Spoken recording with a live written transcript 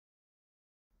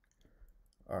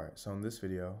Alright, so in this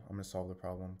video, I'm going to solve the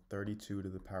problem 32 to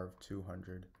the power of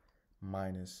 200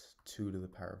 minus 2 to the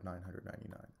power of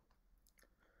 999.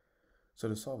 So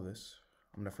to solve this,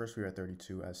 I'm going to first rewrite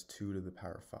 32 as 2 to the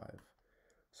power of 5.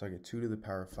 So I get 2 to the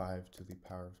power of 5 to the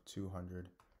power of 200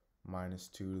 minus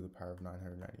 2 to the power of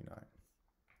 999.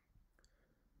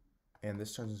 And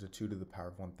this turns into 2 to the power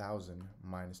of 1000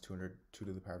 minus 2 to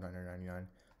the power of 999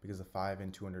 because the 5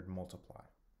 and 200 multiply.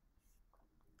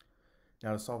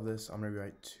 Now to solve this, I'm going to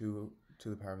rewrite 2 to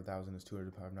the power of 1000 as 2 to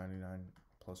the power of 99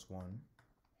 plus 1.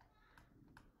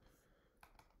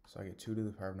 So I get 2 to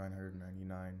the power of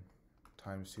 999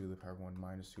 times 2 to the power of 1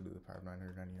 minus 2 to the power of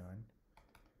 999,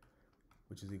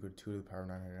 which is equal to 2 to the power of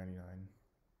 999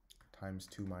 times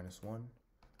 2 minus 1,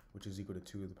 which is equal to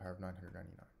 2 to the power of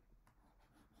 999.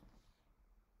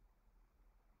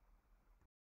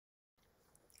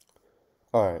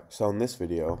 Alright, so in this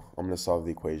video, I'm going to solve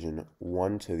the equation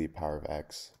 1 to the power of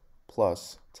x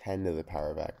plus 10 to the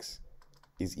power of x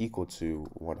is equal to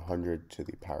 100 to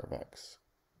the power of x.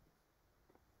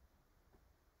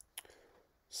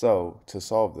 So, to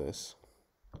solve this,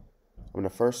 I'm going to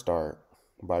first start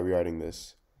by rewriting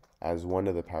this as 1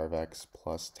 to the power of x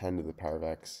plus 10 to the power of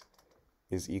x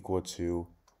is equal to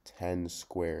 10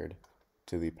 squared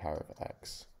to the power of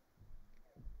x.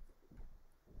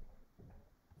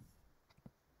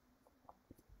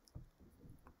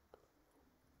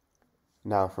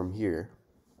 Now from here,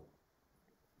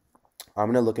 I'm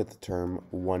going to look at the term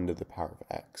 1 to the power of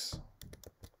x.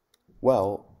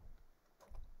 Well,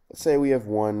 let's say we have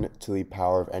 1 to the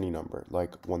power of any number,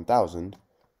 like 1000.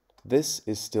 This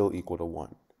is still equal to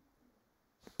 1.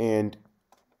 And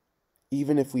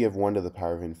even if we have 1 to the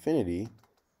power of infinity,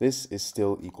 this is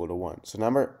still equal to 1. So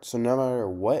no matter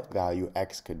what value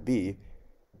x could be,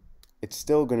 it's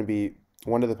still going to be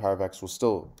 1 to the power of x will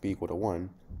still be equal to 1,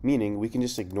 meaning we can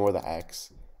just ignore the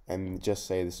x and just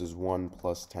say this is 1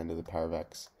 plus 10 to the power of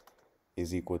x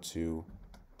is equal to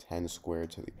 10 squared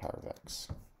to the power of x.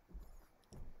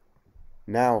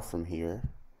 Now from here,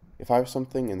 if I have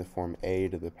something in the form a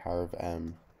to the power of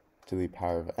m to the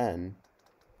power of n,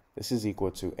 this is equal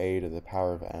to a to the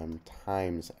power of m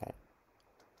times n.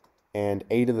 And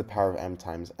a to the power of m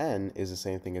times n is the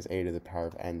same thing as a to the power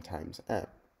of n times m.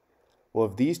 Well,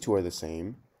 if these two are the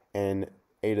same, and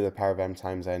a to the power of m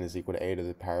times n is equal to a to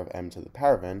the power of m to the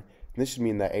power of n, this should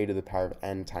mean that a to the power of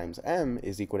n times m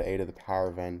is equal to a to the power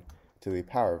of n to the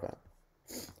power of n.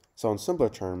 So in simpler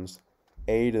terms,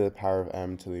 a to the power of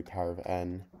m to the power of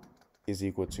n is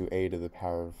equal to a to the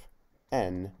power of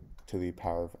n to the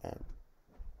power of m.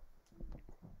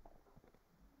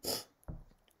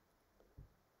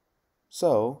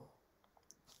 So,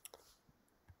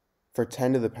 for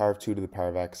 10 to the power of 2 to the power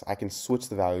of x, I can switch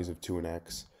the values of 2 and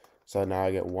x. So now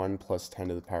I get 1 plus 10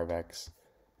 to the power of x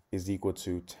is equal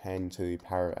to 10 to the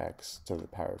power of x to the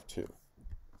power of 2.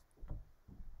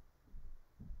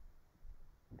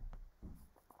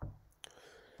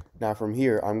 Now from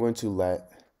here, I'm going to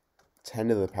let 10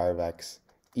 to the power of x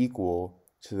equal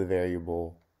to the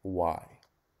variable y.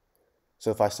 So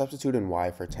if I substitute in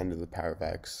y for 10 to the power of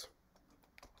x,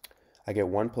 I get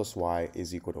 1 plus y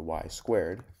is equal to y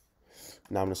squared.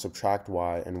 Now I'm going to subtract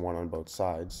y and 1 on both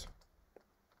sides.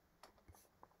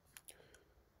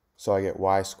 So I get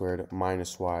y squared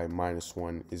minus y minus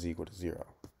 1 is equal to 0.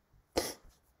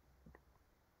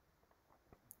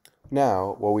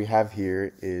 Now, what we have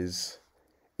here is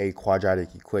a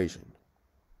quadratic equation.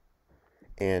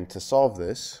 And to solve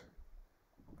this,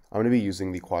 I'm going to be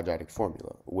using the quadratic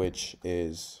formula, which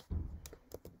is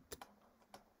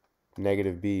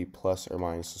negative b plus or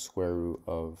minus the square root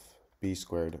of b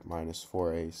squared minus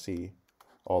 4ac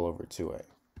all over 2a.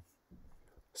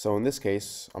 So in this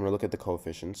case, I'm going to look at the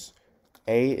coefficients.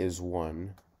 A is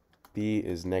 1, b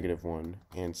is negative 1,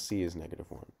 and c is negative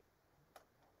 1.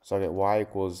 So I get y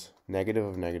equals negative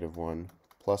of negative 1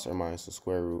 plus or minus the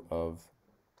square root of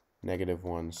negative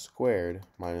 1 squared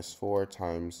minus 4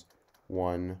 times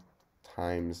 1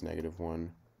 times negative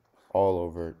 1 all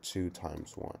over 2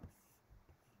 times 1.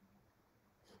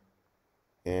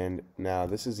 And now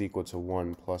this is equal to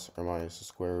 1 plus or minus the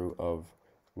square root of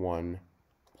 1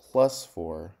 plus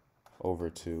 4 over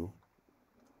 2,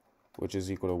 which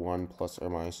is equal to 1 plus or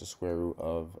minus the square root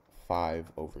of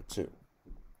 5 over 2.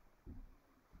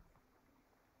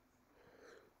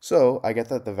 So I get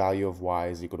that the value of y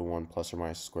is equal to 1 plus or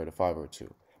minus the square root of 5 over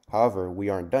 2. However, we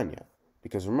aren't done yet,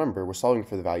 because remember, we're solving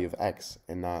for the value of x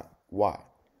and not y.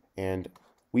 And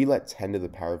we let 10 to the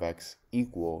power of x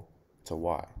equal to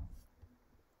y.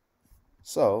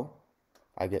 So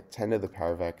I get 10 to the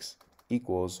power of x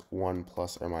equals 1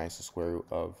 plus or minus the square root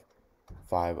of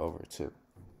 5 over 2.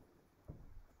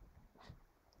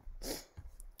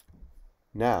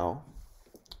 Now,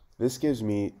 this gives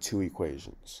me two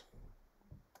equations.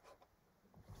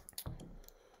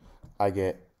 I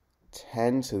get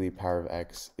 10 to the power of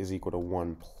x is equal to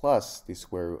 1 plus the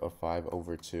square root of 5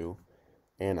 over 2.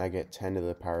 And I get 10 to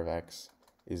the power of x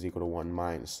is equal to 1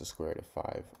 minus the square root of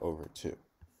 5 over 2.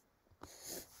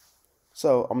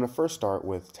 So I'm going to first start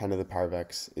with 10 to the power of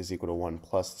x is equal to 1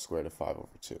 plus the square root of 5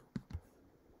 over 2.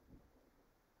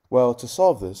 Well, to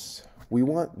solve this, we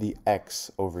want the x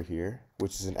over here,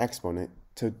 which is an exponent,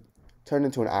 to turn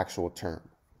into an actual term.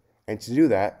 And to do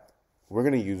that, we're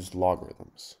going to use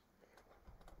logarithms.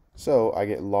 So I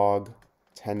get log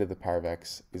 10 to the power of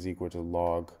x is equal to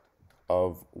log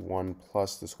of 1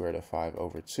 plus the square root of 5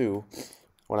 over 2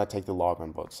 when I take the log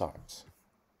on both sides.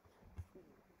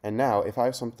 And now, if I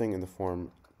have something in the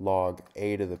form log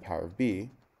a to the power of b,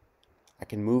 I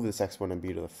can move this exponent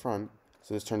b to the front,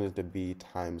 so this turns into b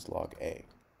times log a.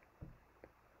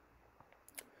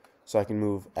 So I can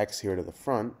move x here to the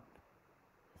front,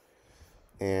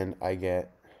 and I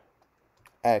get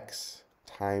x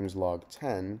times log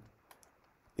 10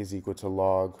 is equal to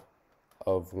log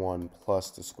of 1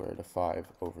 plus the square root of 5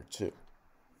 over 2.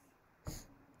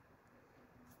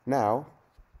 Now,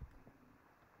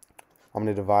 I'm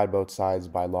going to divide both sides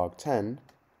by log 10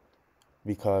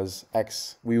 because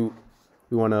x, we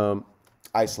want to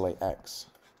isolate x.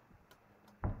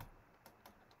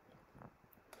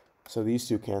 So these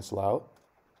two cancel out,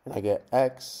 and I get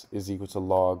x is equal to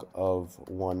log of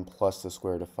 1 plus the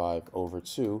square root of 5 over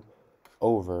 2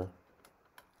 over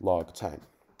log 10.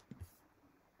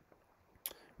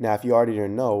 Now, if you already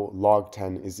didn't know, log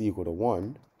 10 is equal to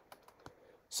 1.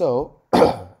 So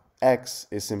x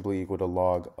is simply equal to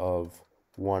log of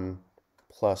 1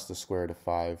 plus the square root of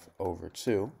 5 over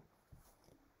 2.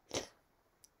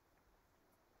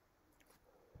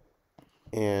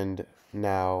 And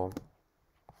now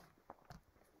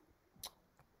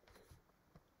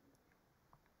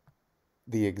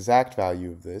the exact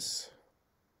value of this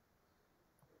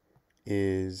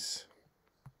is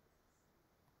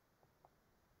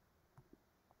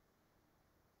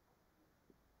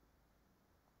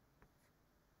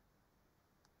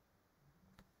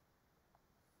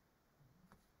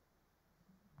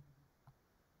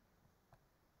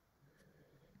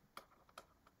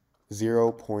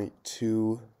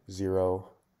 0.209.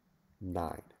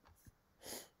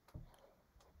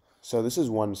 So this is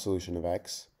one solution of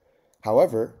x.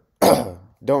 However,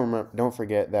 don't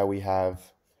forget that we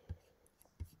have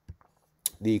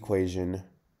the equation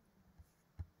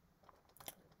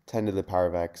 10 to the power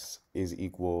of x is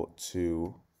equal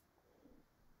to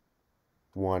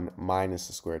 1 minus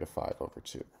the square root of 5 over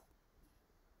 2.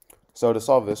 So to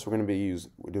solve this, we're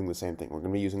doing the same thing. We're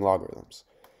going to be using logarithms.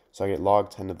 So I get log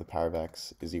 10 to the power of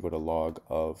x is equal to log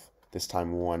of, this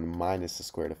time 1 minus the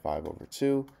square root of 5 over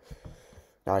 2.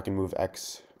 Now I can move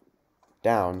x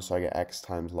down, so I get x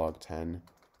times log 10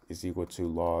 is equal to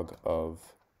log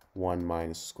of 1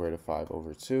 minus the square root of 5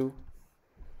 over 2.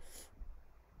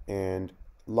 And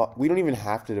we don't even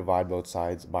have to divide both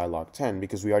sides by log 10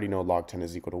 because we already know log 10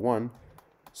 is equal to 1.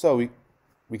 So we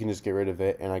can just get rid of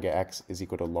it, and I get x is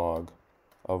equal to log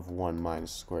of 1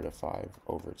 minus the square root of 5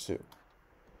 over 2.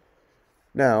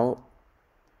 Now,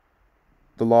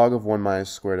 the log of 1 minus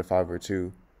the square root of 5 over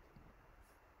 2,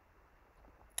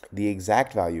 the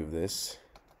exact value of this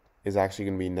is actually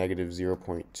going to be negative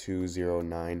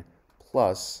 0.209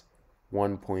 plus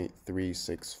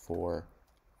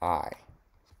 1.364i.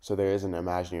 So there is an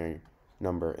imaginary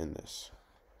number in this.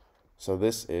 So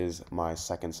this is my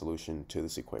second solution to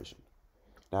this equation.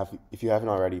 Now, if you haven't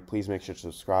already, please make sure to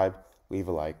subscribe, leave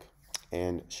a like,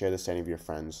 and share this to any of your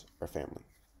friends or family.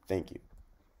 Thank you.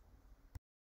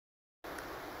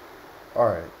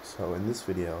 Alright, so in this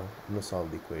video, I'm going to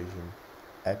solve the equation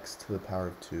x to the power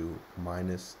of 2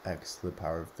 minus x to the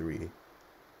power of 3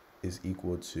 is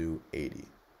equal to 80.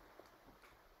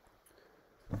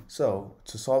 So,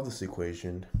 to solve this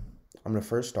equation, I'm going to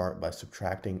first start by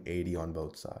subtracting 80 on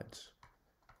both sides.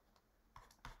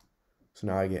 So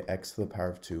now I get x to the power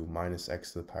of 2 minus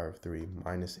x to the power of 3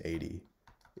 minus 80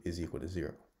 is equal to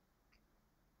 0.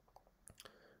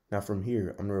 Now from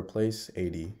here, I'm going to replace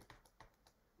 80,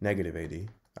 negative 80,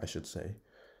 I should say,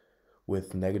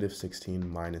 with negative 16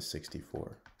 minus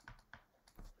 64.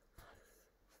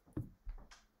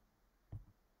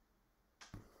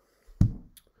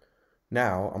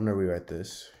 Now, I'm going to rewrite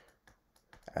this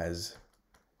as,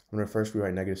 I'm going to first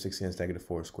rewrite negative 16 as negative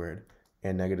 4 squared,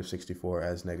 and negative 64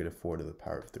 as negative 4 to the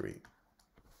power of 3.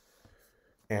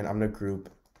 And I'm going to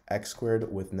group x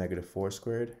squared with negative 4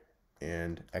 squared,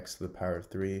 and x to the power of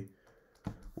 3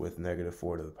 with negative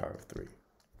 4 to the power of 3.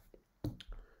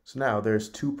 So now there's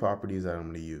two properties that I'm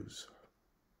going to use.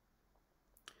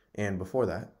 And before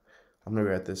that, I'm going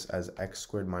to write this as x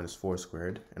squared minus 4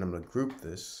 squared, and I'm going to group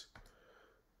this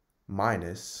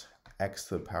minus x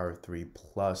to the power of 3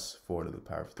 plus 4 to the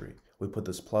power of 3. We put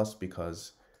this plus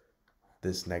because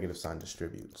this negative sign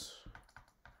distributes.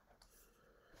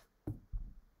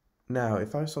 Now,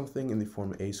 if I have something in the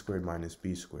form a squared minus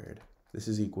b squared, this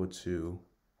is equal to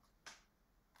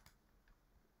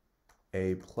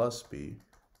a plus b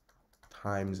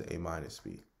times a minus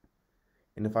b.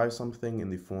 And if I have something in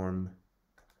the form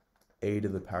a to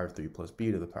the power of 3 plus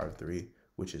b to the power of 3,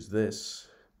 which is this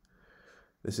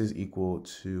is equal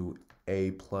to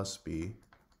a plus b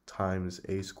times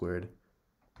a squared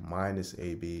minus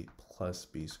ab plus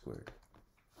b squared.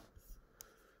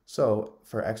 So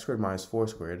for x squared minus 4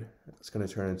 squared, it's going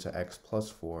to turn into x plus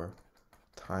 4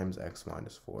 times x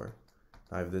minus 4.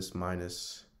 I have this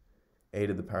minus a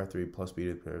to the power of 3 plus b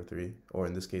to the power of 3, or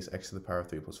in this case, x to the power of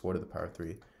 3 plus 4 to the power of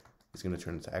 3 is going to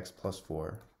turn into x plus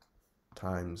 4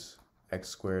 times x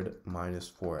squared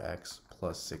minus 4x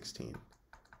plus 16.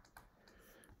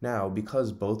 Now,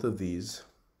 because both of these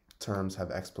terms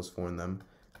have x plus 4 in them,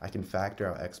 I can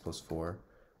factor out x plus 4.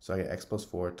 So I get x plus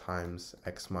 4 times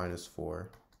x minus 4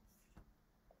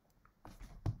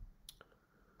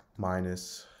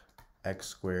 minus x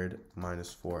squared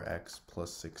minus 4x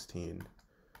plus 16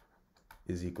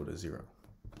 is equal to 0.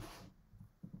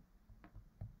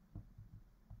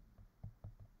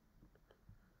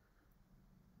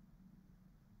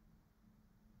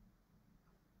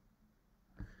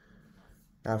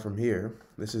 Now from here,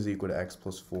 this is equal to x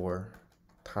plus 4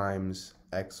 times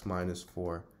x minus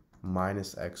 4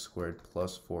 minus x squared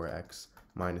plus 4x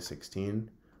minus 16.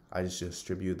 I just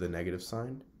distribute the negative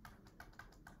sign,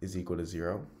 is equal to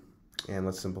 0. And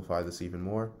let's simplify this even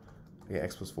more. I get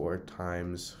x plus 4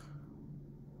 times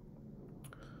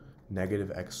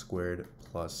negative x squared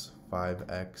plus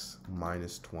 5x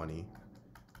minus 20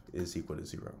 is equal to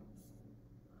 0.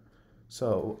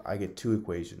 So I get two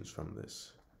equations from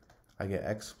this. I get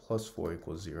x plus 4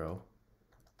 equals 0,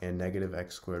 and negative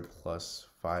x squared plus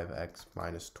 5x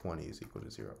minus 20 is equal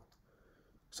to 0.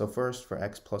 So first, for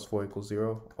x plus 4 equals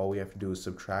 0, all we have to do is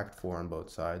subtract 4 on both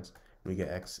sides, and we get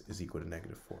x is equal to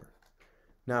negative 4.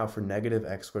 Now, for negative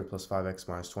x squared plus 5x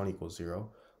minus 20 equals 0,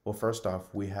 well, first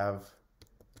off, we have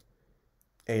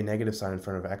a negative sign in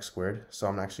front of x squared, so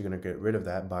I'm actually going to get rid of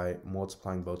that by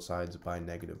multiplying both sides by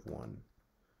negative 1.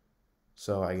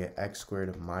 So I get x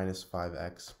squared minus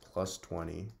 5x plus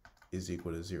 20 is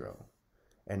equal to 0.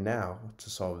 And now, to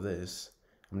solve this,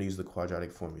 I'm going to use the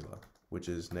quadratic formula, which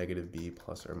is negative b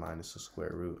plus or minus the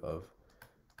square root of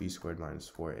b squared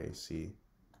minus 4ac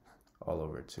all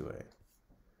over 2a.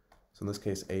 So in this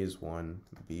case, a is 1,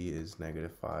 b is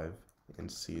negative 5,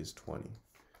 and c is 20.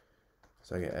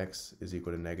 So I get x is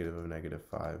equal to negative of negative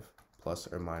 5 plus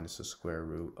or minus the square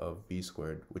root of b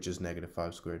squared, which is negative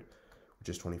 5 squared, which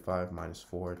is 25, minus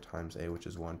 4 times a, which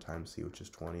is 1, times c, which is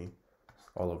 20,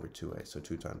 all over 2a, so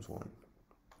 2 times 1.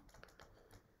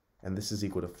 And this is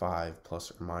equal to 5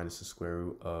 plus or minus the square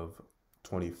root of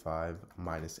 25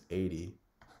 minus 80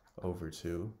 over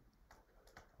 2,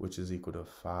 which is equal to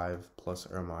 5 plus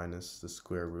or minus the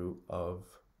square root of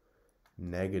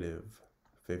negative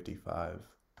 55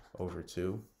 over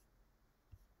 2.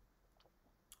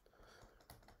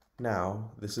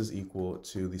 Now, this is equal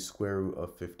to the square root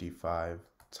of 55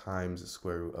 times the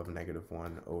square root of negative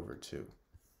 1 over 2.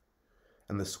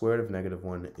 And the square root of negative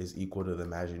 1 is equal to the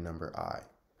imaginary number I.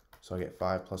 So I get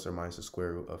 5 plus or minus the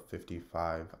square root of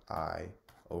 55i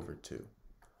over 2.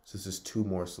 So this is two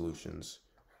more solutions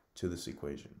to this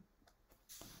equation.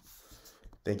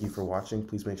 Thank you for watching.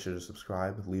 Please make sure to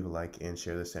subscribe, leave a like, and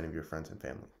share this to any of your friends and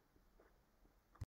family.